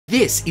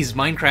This is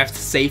Minecraft's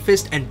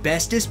safest and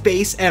bestest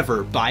base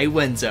ever by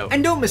Wenzo.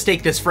 And don't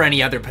mistake this for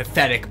any other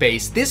pathetic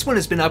base. This one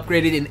has been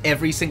upgraded in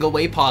every single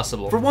way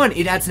possible. For one,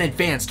 it adds an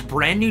advanced,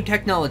 brand new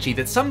technology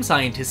that some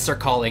scientists are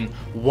calling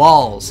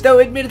walls. Though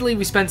admittedly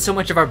we spent so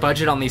much of our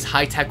budget on these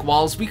high-tech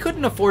walls, we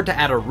couldn't afford to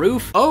add a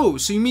roof. Oh,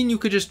 so you mean you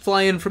could just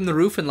fly in from the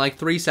roof in like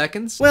 3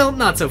 seconds? Well,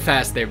 not so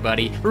fast there,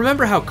 buddy.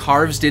 Remember how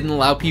Carves didn't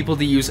allow people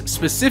to use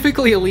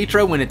specifically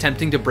Elytra when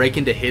attempting to break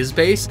into his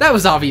base? That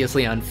was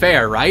obviously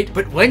unfair, right?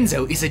 But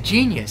Wenzo is a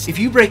genius. If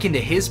you break into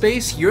his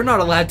base, you're not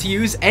allowed to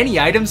use any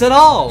items at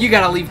all. You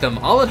gotta leave them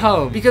all at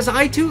home. Because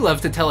I too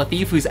love to tell a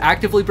thief who's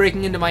actively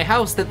breaking into my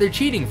house that they're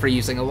cheating for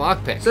using a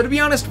lockpick. So to be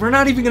honest, we're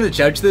not even gonna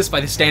judge this by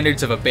the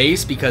standards of a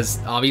base because,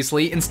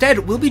 obviously, instead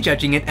we'll be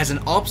judging it as an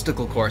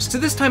obstacle course. So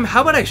this time,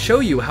 how about I show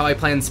you how I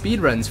plan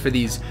speedruns for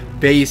these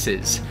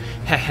bases?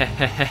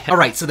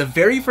 Alright, so the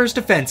very first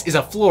defense is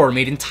a floor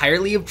made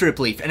entirely of drip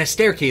leaf and a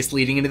staircase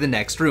leading into the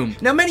next room.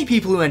 Now many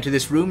people who enter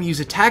this room use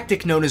a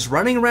tactic known as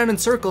running around in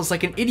circles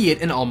like an idiot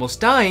and almost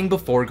dying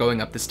before going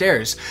up the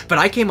stairs. But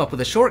I came up with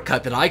a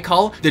shortcut that I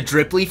call the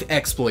drip leaf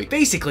exploit.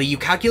 Basically, you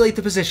calculate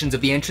the positions of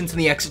the entrance and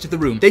the exit to the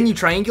room, then you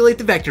triangulate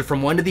the vector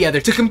from one to the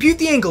other to compute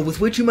the angle with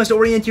which you must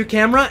orient your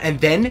camera, and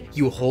then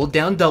you hold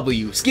down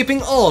W,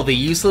 skipping all the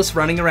useless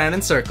running around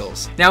in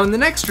circles. Now in the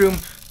next room,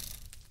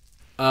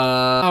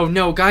 oh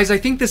no, guys, I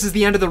think this is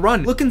the end of the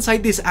run. Look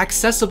inside this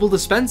accessible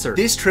dispenser.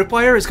 This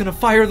tripwire is gonna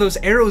fire those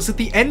arrows at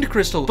the end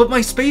crystal, but my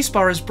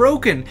spacebar is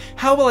broken.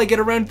 How will I get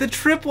around the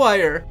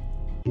tripwire?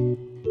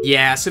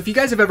 Yeah, so if you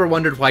guys have ever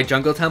wondered why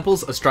jungle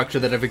temples, a structure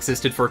that have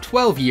existed for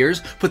 12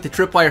 years, put the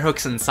tripwire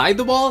hooks inside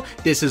the wall,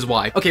 this is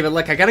why. Okay, but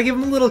look, I gotta give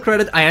them a little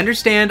credit. I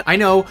understand, I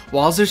know,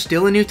 walls are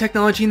still a new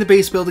technology in the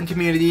base building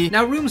community.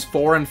 Now rooms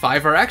 4 and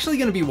 5 are actually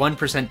gonna be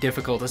 1%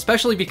 difficult,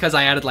 especially because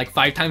I added like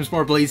 5 times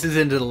more blazes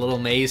into the little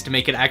maze to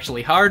make it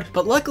actually hard.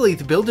 But luckily,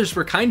 the builders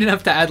were kind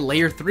enough to add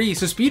layer 3,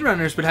 so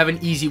speedrunners would have an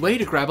easy way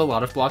to grab a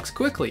lot of blocks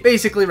quickly.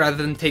 Basically, rather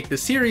than take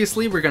this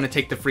seriously, we're gonna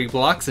take the free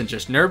blocks and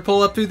just nerd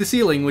pull up through the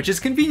ceiling, which is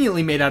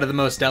conveniently made out of the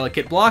most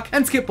delicate block,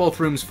 and skip both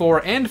rooms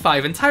 4 and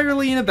 5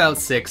 entirely in about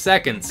 6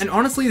 seconds. And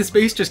honestly, the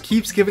space just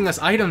keeps giving us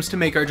items to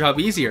make our job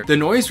easier. The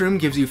noise room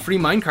gives you free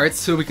minecarts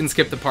so we can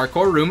skip the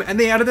parkour room, and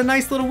they added a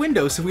nice little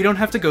window so we don't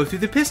have to go through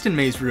the piston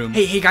maze room.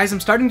 Hey guys,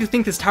 I'm starting to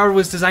think this tower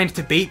was designed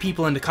to bait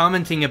people into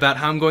commenting about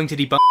how I'm going to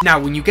debunk. Now,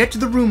 when you get to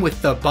the room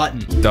with the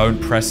button,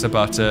 don't press a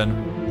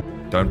button.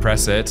 Don't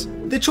press it.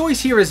 The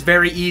choice here is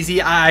very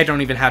easy. I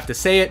don't even have to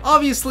say it.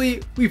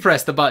 Obviously, we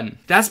press the button.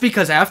 That's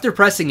because after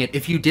pressing it,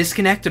 if you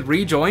disconnect and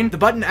rejoin, the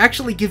button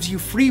actually gives you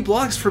free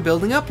blocks for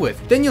building up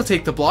with. Then you'll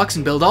take the blocks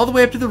and build all the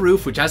way up to the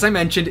roof, which as I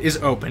mentioned is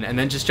open, and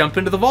then just jump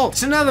into the vault.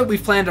 So now that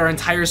we've planned our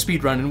entire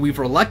speedrun and we've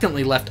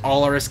reluctantly left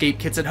all our escape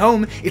kits at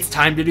home, it's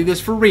time to do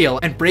this for real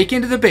and break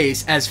into the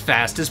base as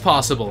fast as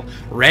possible.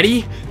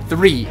 Ready?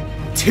 3,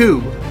 2,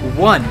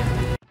 1.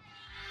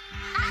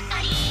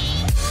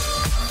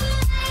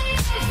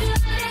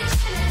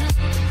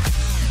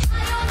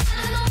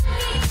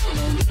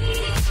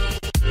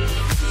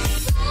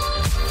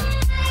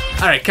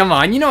 Alright, come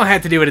on, you know I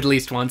had to do it at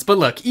least once, but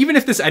look, even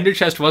if this ender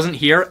chest wasn't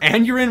here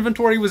and your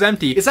inventory was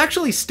empty, it's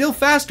actually still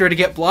faster to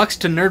get blocks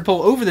to nerd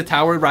pull over the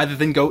tower rather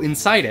than go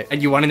inside it.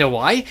 And you wanna know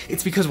why?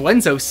 It's because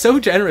Wenzo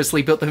so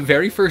generously built the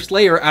very first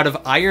layer out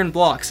of iron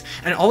blocks,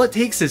 and all it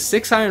takes is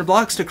 6 iron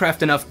blocks to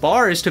craft enough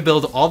bars to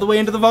build all the way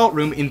into the vault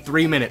room in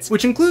 3 minutes,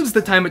 which includes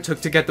the time it took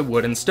to get the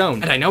wood and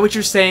stone. And I know what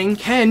you're saying,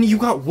 Ken, you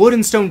got wood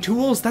and stone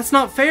tools? That's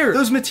not fair.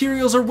 Those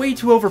materials are way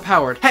too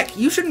overpowered. Heck,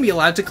 you shouldn't be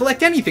allowed to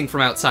collect anything from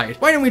outside.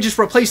 Why don't we just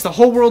replace the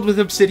whole world with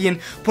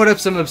obsidian, put up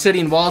some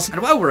obsidian walls, and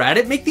while we're at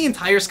it, make the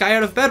entire sky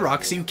out of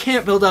bedrock so you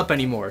can't build up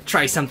anymore.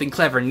 Try something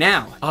clever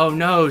now. Oh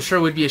no, sure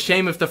would be a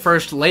shame if the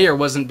first layer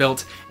wasn't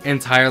built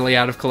entirely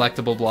out of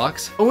collectible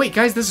blocks. Oh wait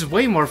guys, this is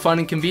way more fun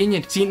and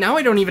convenient. See, now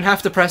I don't even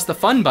have to press the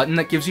fun button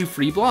that gives you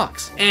free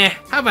blocks.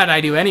 How about I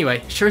do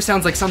anyway? Sure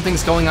sounds like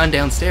something's going on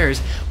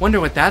downstairs.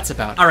 Wonder what that's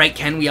about. Alright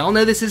Ken, we all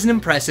know this isn't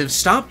impressive.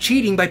 Stop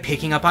cheating by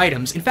picking up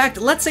items. In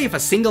fact, let's say if a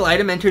single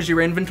item enters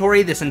your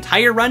inventory this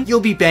entire run, you'll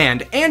be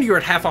banned, and you're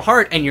at half a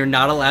heart, and you're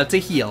not allowed to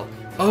heal.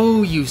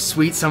 Oh, you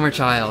sweet summer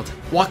child.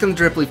 Walk on the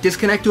drip leaf,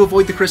 disconnect to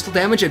avoid the crystal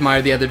damage,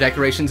 admire the other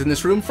decorations in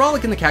this room,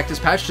 frolic in the cactus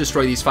patch,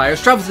 destroy these fires,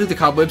 travel through the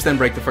cobwebs, then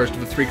break the first of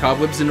the 3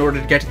 cobwebs in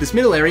order to get to this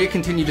middle area,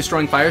 continue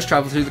destroying fires,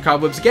 travel through the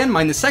cobwebs again,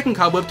 mine the second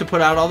cobweb to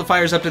put out all the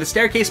fires up to the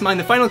staircase, mine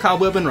the final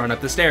cobweb and run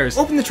up the stairs.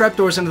 Open the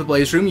trapdoors into the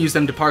blaze room, use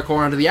them to parkour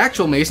onto the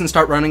actual maze and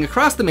start running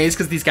across the maze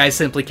because these guys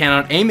simply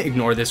cannot aim,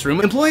 ignore this room.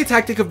 Employ a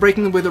tactic of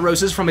breaking the wither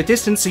roses from a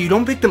distance so you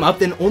don't pick them up,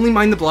 then only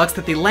mine the blocks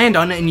that they land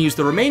on and use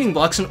the remaining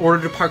blocks in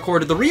order to parkour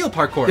to the real part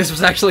parkour. This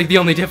was actually the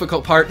only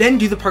difficult part. Then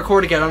do the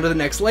parkour to get onto the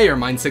next layer.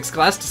 Mine 6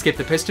 glass to skip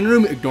the piston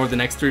room, ignore the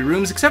next 3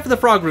 rooms, except for the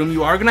frog room.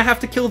 You are gonna have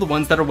to kill the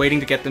ones that are waiting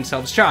to get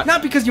themselves shot.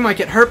 Not because you might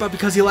get hurt, but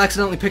because you'll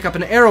accidentally pick up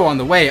an arrow on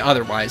the way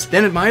otherwise.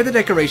 Then admire the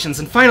decorations,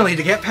 and finally,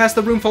 to get past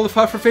the room full of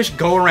pufferfish,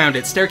 go around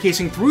it,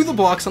 staircasing through the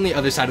blocks on the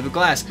other side of the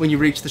glass. When you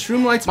reach the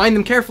shroom lights, mine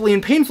them carefully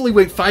and painfully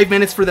wait 5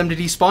 minutes for them to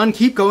despawn.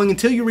 Keep going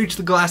until you reach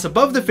the glass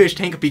above the fish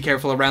tank. Be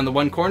careful around the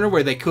one corner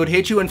where they could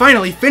hit you, and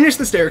finally finish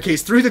the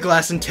staircase through the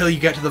glass until you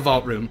get to the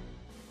vault room.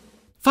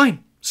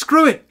 Fine.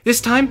 Screw it!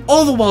 This time,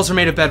 all the walls are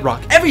made of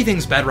bedrock.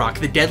 Everything's bedrock.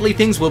 The deadly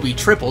things will be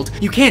tripled.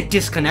 You can't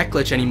disconnect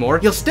glitch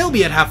anymore. You'll still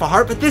be at half a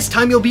heart, but this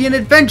time you'll be in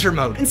adventure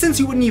mode. And since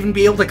you wouldn't even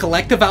be able to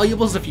collect the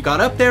valuables if you got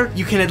up there,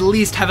 you can at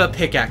least have a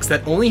pickaxe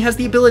that only has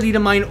the ability to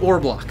mine ore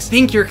blocks.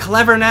 Think you're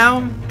clever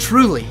now?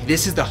 Truly,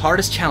 this is the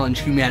hardest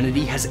challenge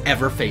humanity has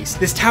ever faced.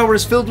 This tower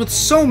is filled with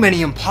so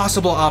many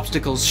impossible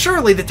obstacles.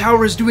 Surely the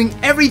tower is doing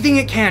everything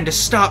it can to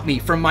stop me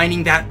from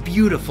mining that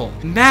beautiful,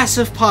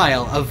 massive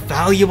pile of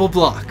valuable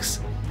blocks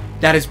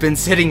that has been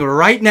sitting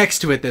right next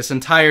to it this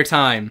entire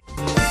time.